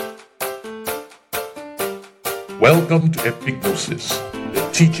Welcome to Epignosis, the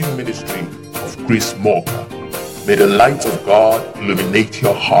teaching ministry of Chris Morgan. May the light of God illuminate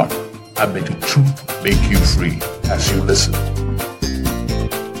your heart, and may the truth make you free as you listen.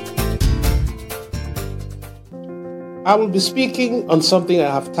 I will be speaking on something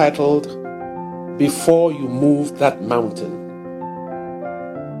I have titled, Before You Move That Mountain.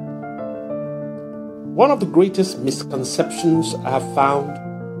 One of the greatest misconceptions I have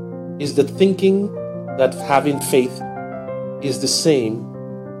found is the thinking that having faith is the same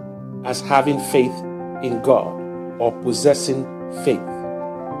as having faith in God or possessing faith.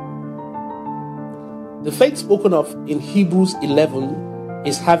 The faith spoken of in Hebrews 11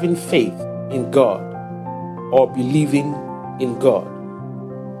 is having faith in God or believing in God.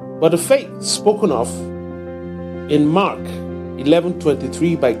 But the faith spoken of in Mark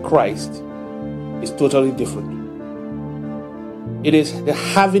 11:23 by Christ is totally different. It is the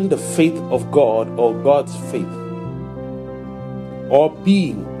having the faith of God or God's faith, or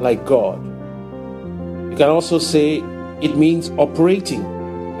being like God. You can also say it means operating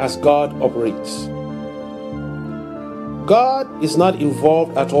as God operates. God is not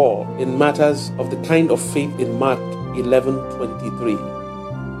involved at all in matters of the kind of faith in Mark 11:23.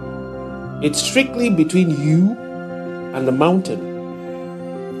 It's strictly between you and the mountain.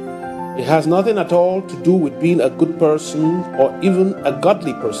 It has nothing at all to do with being a good person or even a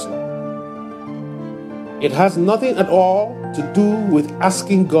godly person. It has nothing at all to do with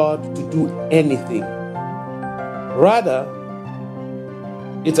asking God to do anything. Rather,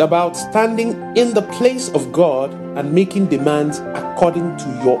 it's about standing in the place of God and making demands according to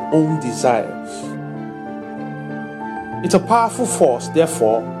your own desires. It's a powerful force,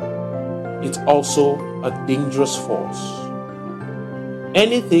 therefore, it's also a dangerous force.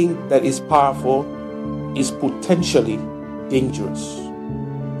 Anything that is powerful is potentially dangerous.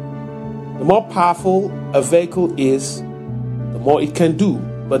 The more powerful a vehicle is, the more it can do,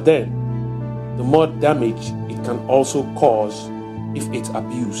 but then the more damage it can also cause if it's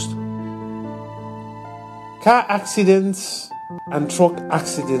abused. Car accidents and truck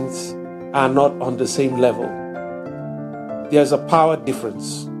accidents are not on the same level. There's a power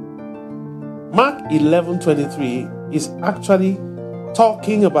difference. Mark 11:23 is actually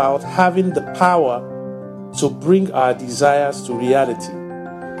talking about having the power to bring our desires to reality,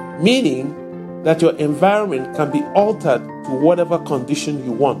 meaning that your environment can be altered to whatever condition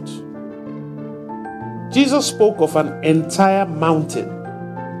you want. Jesus spoke of an entire mountain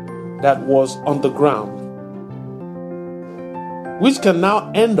that was on the ground, which can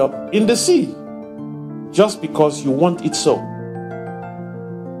now end up in the sea, just because you want it so.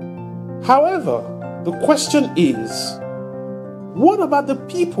 However, the question is, what about the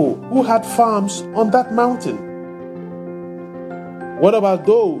people who had farms on that mountain? What about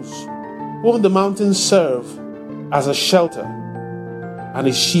those whom the mountains serve as a shelter and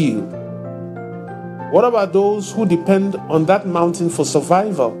a shield? What about those who depend on that mountain for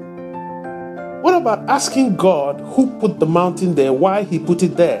survival? What about asking God who put the mountain there, why he put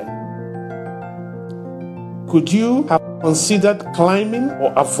it there? Could you have considered climbing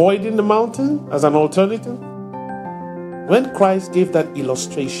or avoiding the mountain as an alternative? When Christ gave that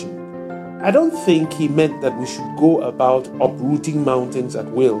illustration, I don't think he meant that we should go about uprooting mountains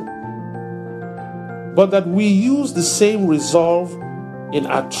at will, but that we use the same resolve in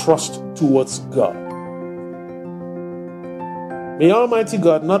our trust towards God. May Almighty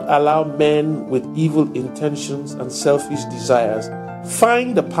God not allow men with evil intentions and selfish desires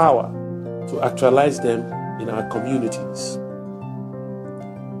find the power to actualize them in our communities.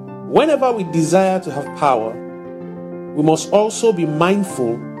 Whenever we desire to have power, we must also be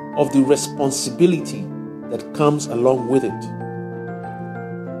mindful of the responsibility that comes along with it.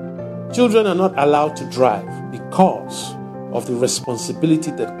 Children are not allowed to drive because of the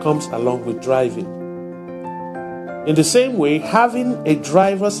responsibility that comes along with driving. In the same way, having a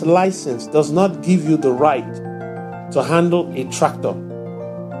driver's license does not give you the right to handle a tractor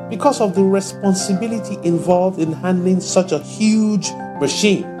because of the responsibility involved in handling such a huge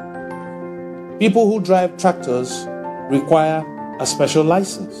machine. People who drive tractors require a special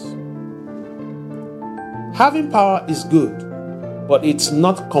license. Having power is good, but it's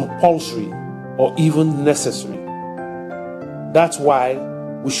not compulsory or even necessary. That's why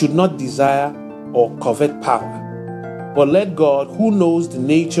we should not desire or covet power, but let God, who knows the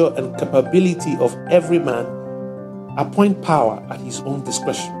nature and capability of every man, appoint power at his own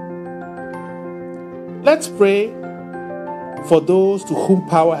discretion. Let's pray for those to whom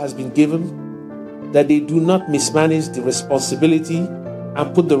power has been given, that they do not mismanage the responsibility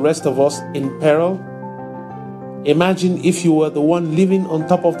and put the rest of us in peril. Imagine if you were the one living on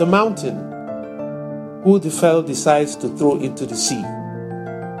top of the mountain. who the fellow decides to throw into the sea.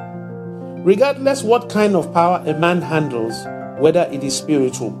 Regardless what kind of power a man handles, whether it is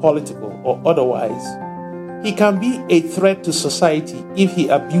spiritual, political, or otherwise, he can be a threat to society if he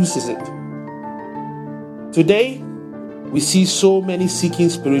abuses it. Today, we see so many seeking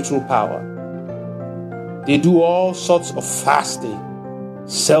spiritual power. They do all sorts of fasting,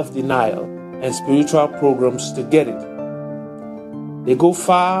 self-denial, and spiritual programs to get it. They go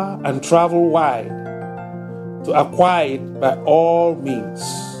far and travel wide to acquire it by all means.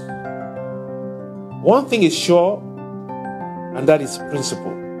 One thing is sure, and that is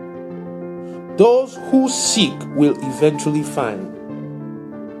principle. Those who seek will eventually find.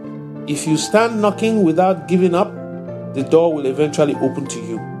 If you stand knocking without giving up, the door will eventually open to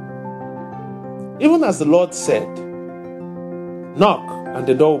you. Even as the Lord said, knock and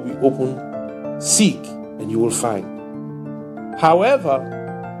the door will be open, seek and you will find. However,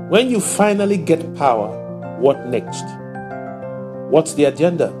 when you finally get power, what next? What's the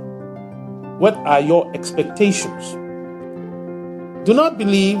agenda? What are your expectations? Do not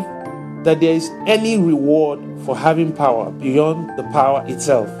believe that there is any reward for having power beyond the power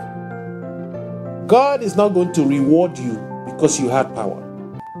itself. God is not going to reward you because you had power.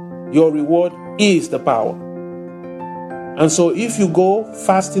 Your reward is the power. And so if you go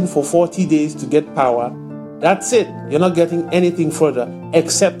fasting for 40 days to get power, that's it. You're not getting anything further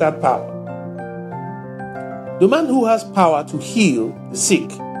except that power. The man who has power to heal the sick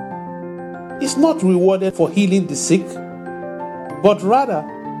is not rewarded for healing the sick, but rather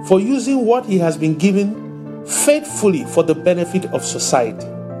for using what he has been given faithfully for the benefit of society.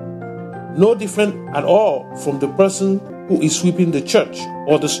 No different at all from the person who is sweeping the church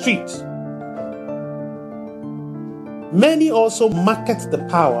or the streets. Many also market the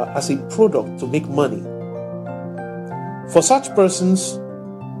power as a product to make money. For such persons,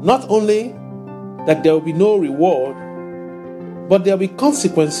 not only that there will be no reward, but there will be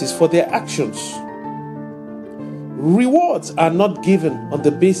consequences for their actions. Rewards are not given on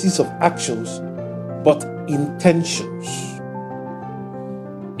the basis of actions, but intentions.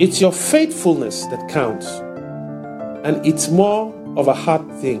 It's your faithfulness that counts, and it's more of a heart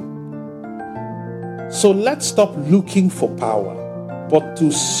thing. So let's stop looking for power, but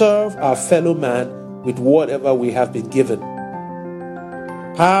to serve our fellow man with whatever we have been given.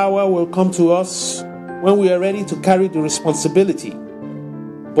 Power will come to us when we are ready to carry the responsibility,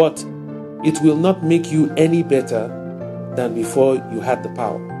 but it will not make you any better than before you had the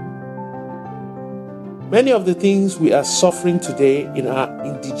power. Many of the things we are suffering today in our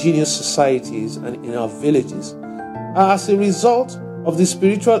indigenous societies and in our villages are as a result of the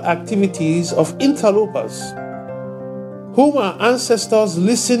spiritual activities of interlopers whom our ancestors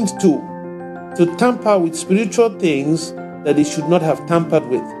listened to tamper with spiritual things that they should not have tampered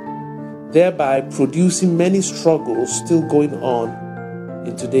with, thereby producing many struggles still going on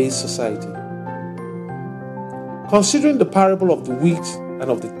in today's society. Considering the parable of the wheat and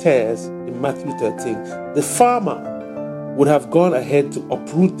of the tares in Matthew 13, the farmer would have gone ahead to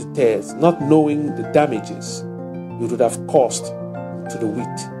uproot the tares, not knowing the damages it would have caused to the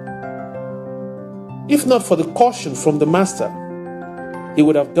wheat. If not for the caution from the master, he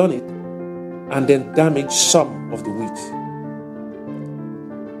would have done it and then damaged some of the wheat.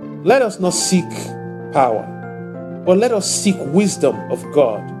 Let us not seek power, but let us seek wisdom of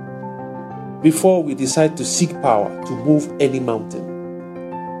God before we decide to seek power to move any mountain.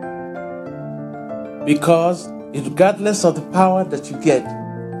 Because regardless of the power that you get,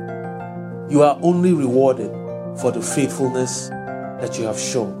 you are only rewarded for the faithfulness that you have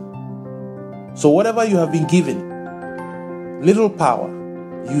shown. So whatever you have been given, little power,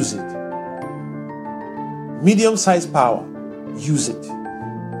 use it. Medium-sized power, use it.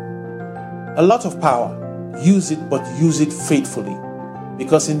 A lot of power, use it, but use it faithfully.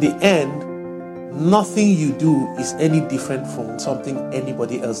 Because in the end, nothing you do is any different from something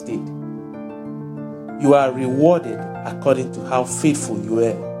anybody else did. You are rewarded according to how faithful you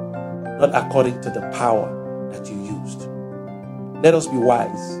were, not according to the power that you used. Let us be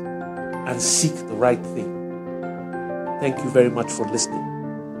wise and seek the right thing. Thank you very much for listening.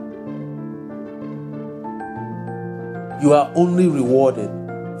 You are only rewarded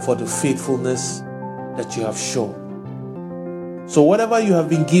for the faithfulness that you have shown. So whatever you have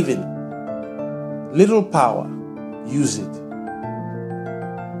been given, little power, use it.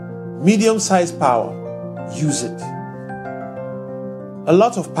 Medium-sized power, use it. A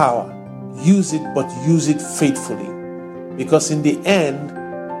lot of power, use it, but use it faithfully. Because in the end,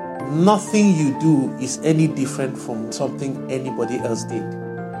 nothing you do is any different from something anybody else did.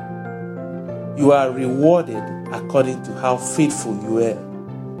 You are rewarded according to how faithful you were,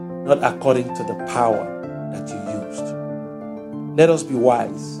 not according to the power that you used. Let us be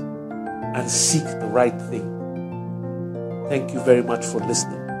wise and seek the right thing. Thank you very much for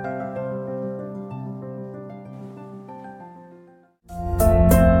listening.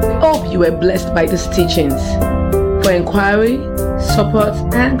 Hope you were blessed by these teachings. For inquiry, support,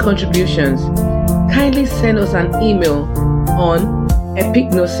 and contributions, kindly send us an email on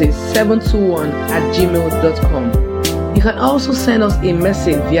epicgnosis721@gmail.com. You can also send us a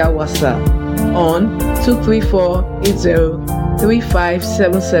message via WhatsApp on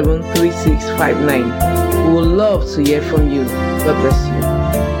 234-80-3577-3659. We would love to hear from you. God bless you.